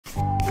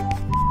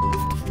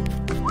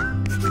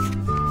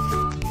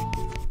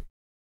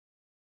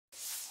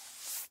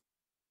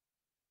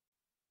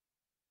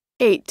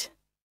8,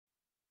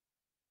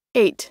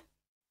 8,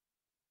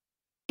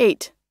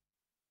 8.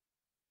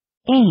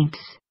 Eights.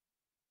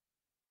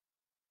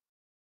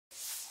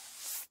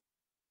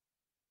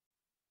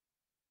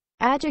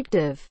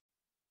 Adjective.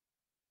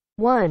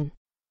 1.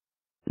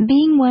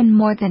 Being one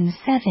more than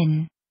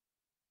 7.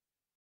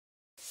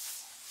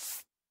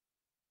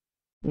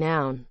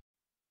 Noun.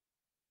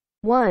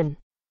 1.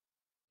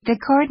 The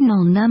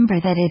cardinal number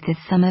that is the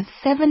sum of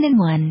 7 and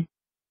 1.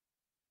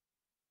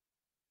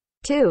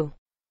 2.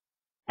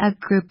 A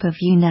group of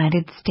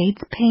United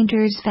States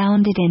painters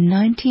founded in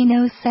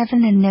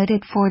 1907 and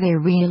noted for their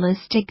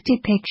realistic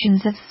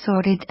depictions of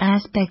sordid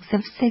aspects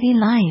of city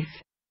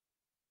life.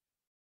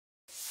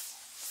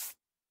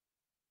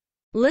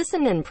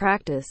 Listen and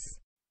practice.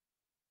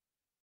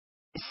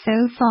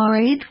 So far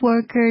 8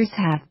 workers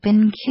have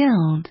been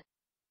killed.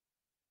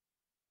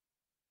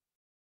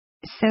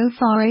 So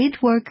far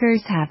 8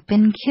 workers have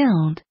been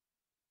killed.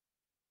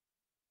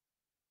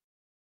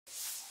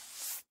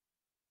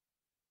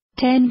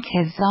 10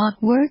 Kazakh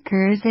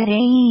workers at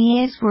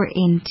AES were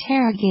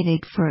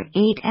interrogated for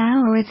 8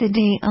 hours a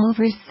day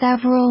over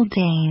several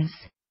days.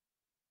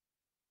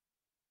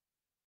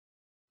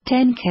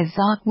 10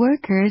 Kazakh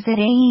workers at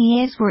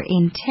AES were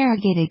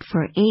interrogated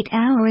for 8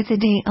 hours a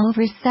day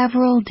over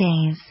several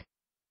days.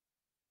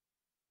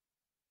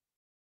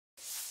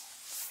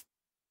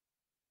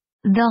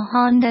 The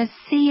Honda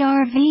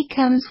CR-V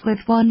comes with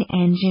 1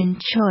 engine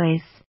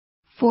choice,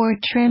 4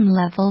 trim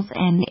levels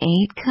and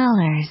 8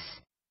 colors.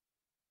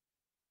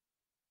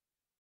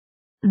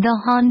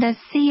 The Honda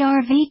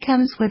CR-V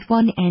comes with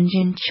 1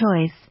 engine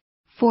choice,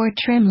 4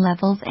 trim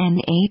levels and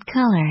 8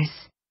 colors.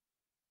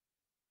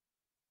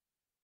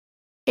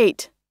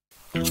 8.